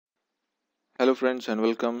Hello friends and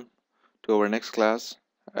welcome to our next class,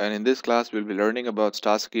 and in this class we'll be learning about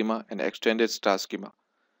star schema and extended star schema.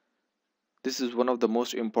 This is one of the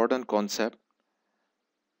most important concepts,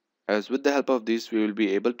 as with the help of this we will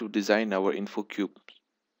be able to design our info cube.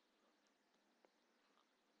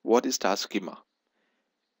 What is star schema?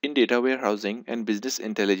 In data warehousing and business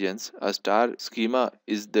intelligence, a star schema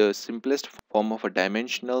is the simplest form of a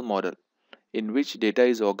dimensional model in which data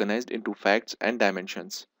is organized into facts and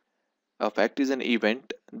dimensions. A fact is an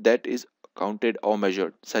event that is counted or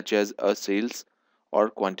measured, such as a sales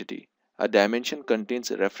or quantity. A dimension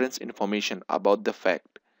contains reference information about the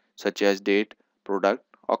fact, such as date, product,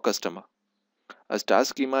 or customer. A star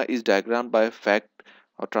schema is diagrammed by a fact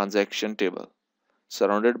or transaction table,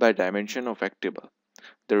 surrounded by dimension or fact table.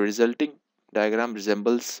 The resulting diagram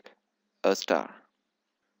resembles a star.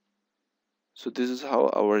 So this is how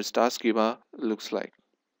our star schema looks like.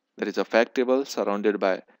 There is a fact table surrounded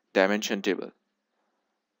by dimension table.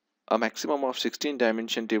 A maximum of 16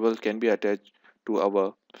 dimension table can be attached to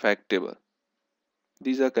our fact table.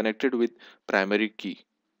 These are connected with primary key,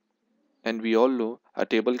 and we all know a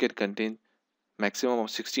table can contain maximum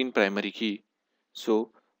of 16 primary key,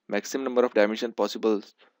 so maximum number of dimension possible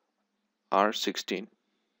are 16.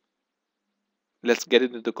 Let's get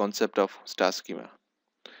into the concept of star schema.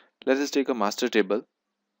 Let us take a master table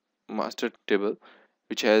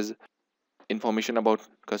which has information about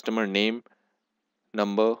customer name,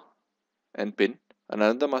 number, and pin.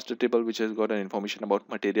 Another master table which has got an information about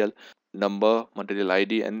material number, material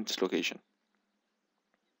ID, and its location.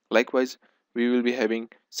 Likewise, we will be having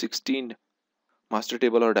 16 master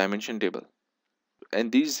table or dimension table,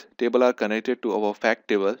 and these table are connected to our fact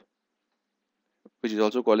table, which is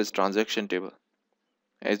also called as transaction table,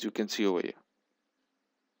 as you can see over here.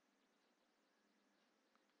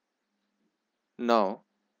 Now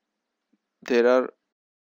there are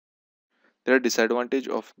disadvantages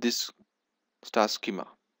of this star schema.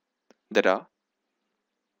 There are,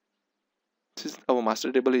 since our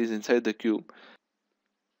master table is inside the cube,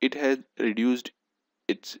 it has reduced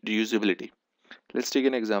its reusability. Let's take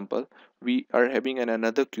an example. We are having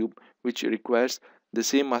another cube which requires the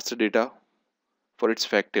same master data for its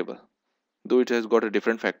fact table, though it has got a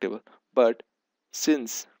different fact table. But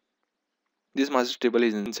since this master table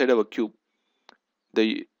is inside our cube,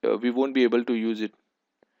 we won't be able to use it.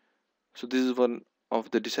 So this is one of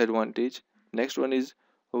the disadvantage. Next one is,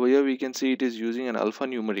 over here we can see it is using an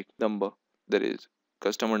alphanumeric number. There is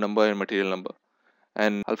customer number and material number,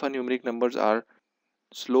 and alphanumeric numbers are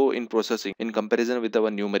slow in processing in comparison with our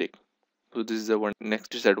numeric. So this is the one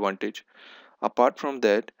next disadvantage. Apart from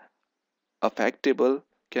that, a fact table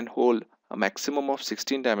can hold a maximum of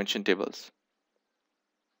 16 dimension tables,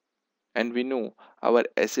 and we know our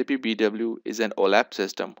SAP BW is an OLAP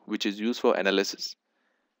system which is used for analysis,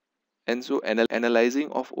 and so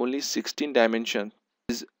analyzing of only 16 dimensions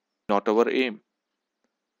is not our aim.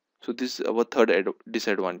 So this is our third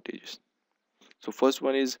disadvantage. So first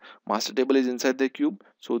one is master table is inside the cube,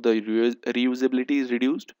 so the reusability is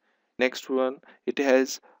reduced. Next one, it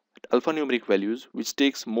has alphanumeric values which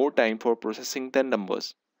takes more time for processing than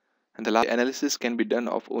numbers, and the last analysis can be done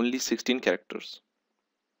of only 16 characters.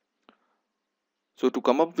 So to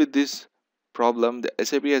come up with this problem, the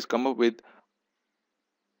SAP has come up with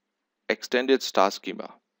extended star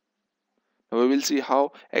schema. Now we will see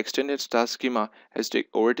how extended star schema has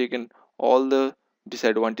overtaken all the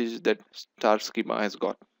disadvantages that star schema has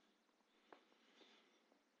got.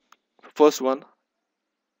 First one,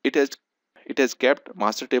 it has kept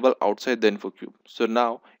master table outside the info cube, so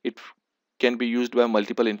now it can be used by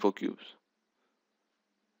multiple info cubes.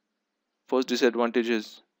 First disadvantage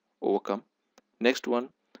is overcome. Next one,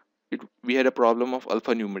 we had a problem of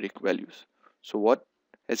alphanumeric values. So what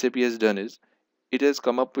SAP has done is, it has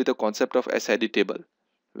come up with a concept of SID table,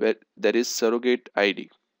 where there is surrogate ID.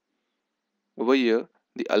 Over here,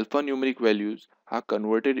 the alphanumeric values are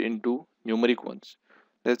converted into numeric ones.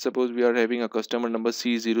 Let's suppose we are having a customer number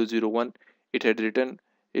C001. It had written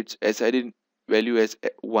its SID value as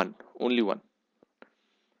 1, only 1.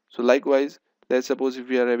 So likewise, let's suppose if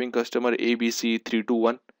we are having customer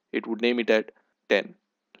ABC321, it would name it at 10.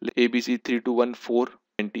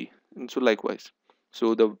 ABC321420, and so likewise.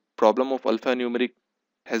 So the problem of alphanumeric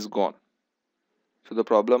has gone. So the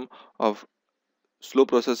problem of slow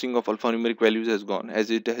processing of alphanumeric values has gone, as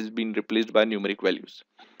it has been replaced by numeric values.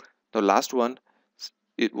 The last one,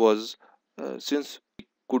 it was since we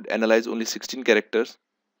could analyze only 16 characters,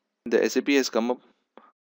 the SAP has come up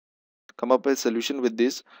with a solution with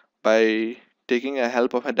this by taking a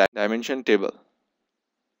help of a dimension table.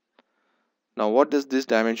 Now what does this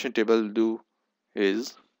dimension table do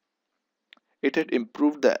is, It had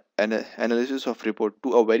improved the analysis of report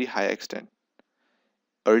to a very high extent.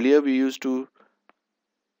 Earlier we used to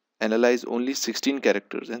analyze only 16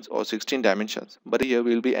 characters or 16 dimensions, but here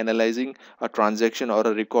we will be analyzing a transaction or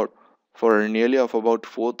a record for nearly of about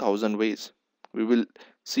 4,000 ways. We will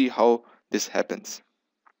see how this happens.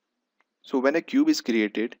 So when a cube is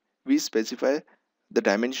created, we specify the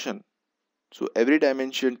dimension. So every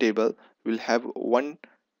dimension table will have one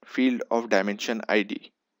field of dimension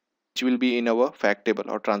ID, which will be in our fact table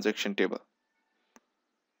or transaction table.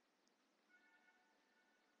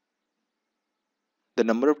 The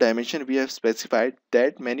number of dimension we have specified,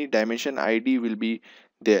 that many dimension ID will be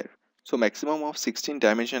there. So maximum of 16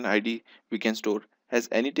 dimension ID we can store, as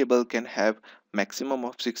any table can have maximum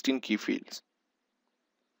of 16 key fields.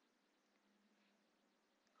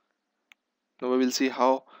 Now we will see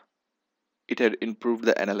how it had improved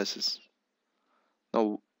the analysis.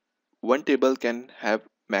 Now one table can have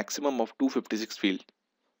maximum of 256 fields,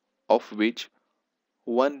 of which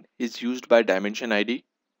one is used by dimension ID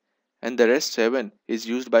and the rest 7 is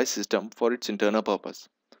used by system for its internal purpose.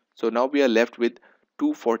 So now we are left with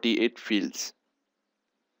 248 fields.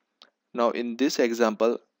 Now in this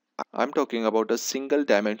example, I'm talking about a single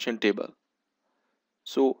dimension table.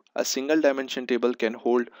 So a single dimension table can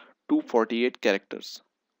hold 248 characters.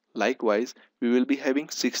 Likewise, we will be having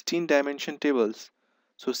 16 dimension tables.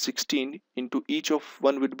 So 16 into each of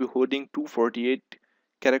one will be holding 248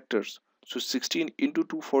 characters. So 16 into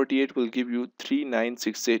 248 will give you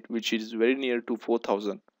 3968, which is very near to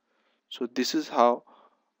 4000. So this is how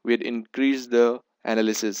we had increased the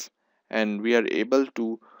analysis, and we are able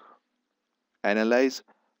to analyze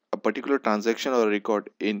a particular transaction or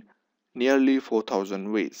record in nearly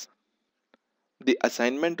 4000 ways. The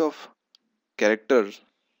assignment of characters,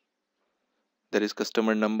 that is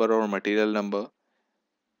customer number or material number,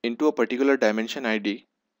 into a particular dimension ID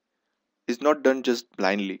is not done just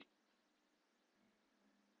blindly.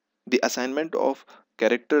 The assignment of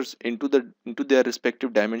characters into their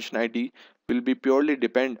respective dimension ID will be purely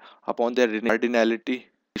depend upon their cardinality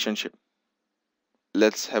relationship.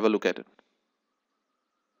 Let's have a look at it.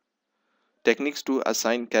 Techniques to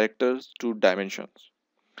assign characters to dimensions.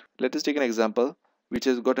 Let us take an example which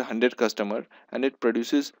has got 100 customer and it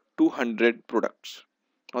produces 200 products.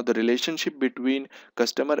 Now the relationship between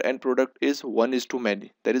customer and product is 1 is to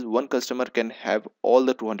many. That is, one customer can have all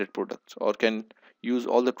the 200 products or can use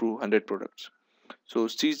all the 200 products. So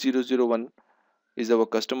C001 is our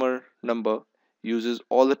customer number, uses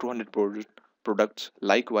all the 200 products.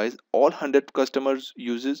 Likewise, all 100 customers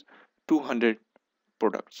uses 200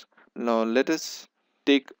 products. Now let us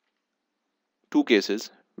take two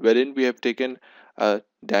cases wherein we have taken a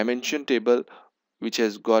dimension table which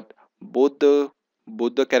has got both the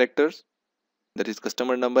characters, that is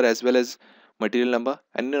customer number as well as material number,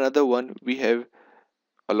 and in another one we have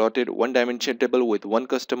allotted one dimension table with one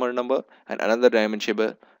customer number and another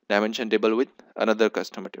dimension table with another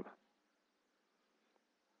customer table.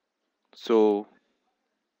 So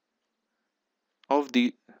of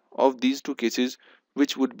these two cases,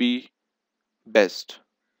 which would be best?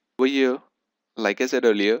 Over here, like I said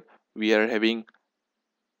earlier, we are having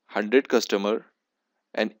 100 customer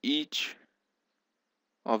and each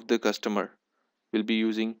of the customer will be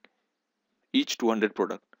using each 200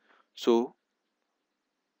 product. So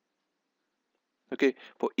okay,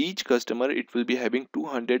 for each customer it will be having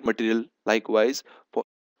 200 material. Likewise,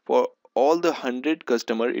 for all the 100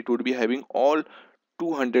 customer it would be having all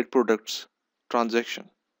 200 products transaction.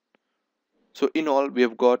 So in all we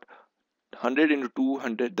have got 100 into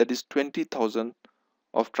 200, that is 20,000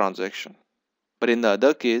 of transaction. But in the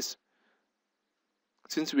other case,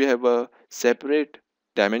 since we have a separate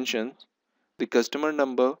dimension, the customer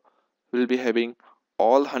number will be having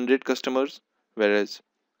all 100 customers, whereas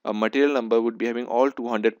a material number would be having all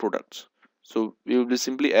 200 products. So we will be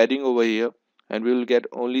simply adding over here and we will get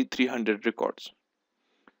only 300 records.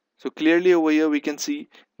 So clearly over here we can see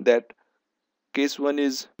that case 1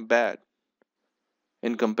 is bad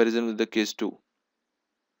in comparison with the case 2.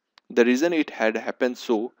 The reason it had happened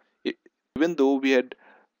so, even though we had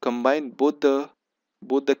combined both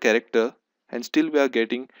the character, and still we are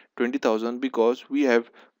getting 20,000 because we have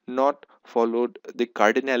not followed the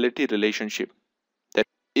cardinality relationship. That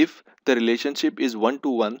if the relationship is 1 to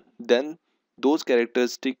 1, then those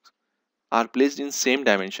characteristics are placed in same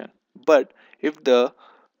dimension. But if the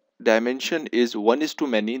dimension is 1 is to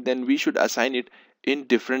many, then we should assign it in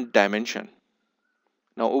different dimension.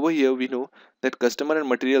 Now over here we know that customer and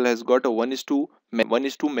material has got a 1 is to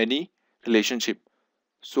many relationship.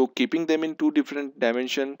 So keeping them in two different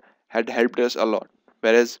dimension had helped us a lot.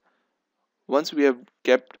 Whereas once we have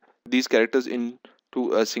kept these characters in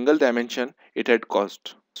to a single dimension it had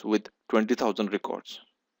cost with 20,000 records.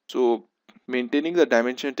 So maintaining the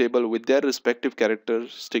dimension table with their respective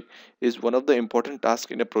characteristic is one of the important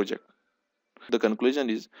tasks in a project. The conclusion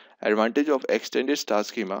is advantage of extended star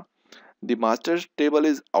schema. The master table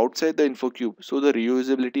is outside the info cube, so the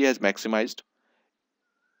reusability has maximized.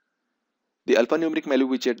 The alphanumeric value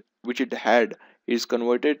which it had is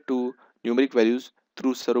converted to numeric values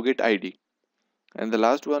through surrogate ID. And the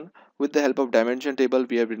last one, with the help of dimension table,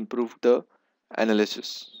 we have improved the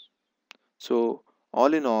analysis. So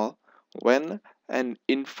all in all, when an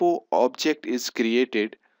info object is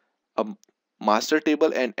created, a master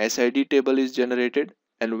table and SID table is generated,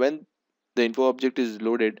 and when the info object is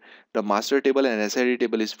loaded, the master table and SID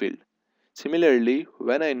table is filled. Similarly,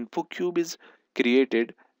 when an info cube is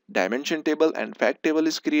created, dimension table and fact table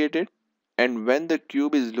is created, and when the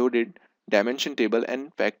cube is loaded, dimension table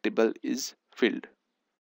and fact table is filled.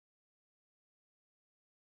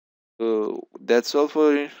 So that's all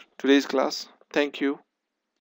for today's class. Thank you.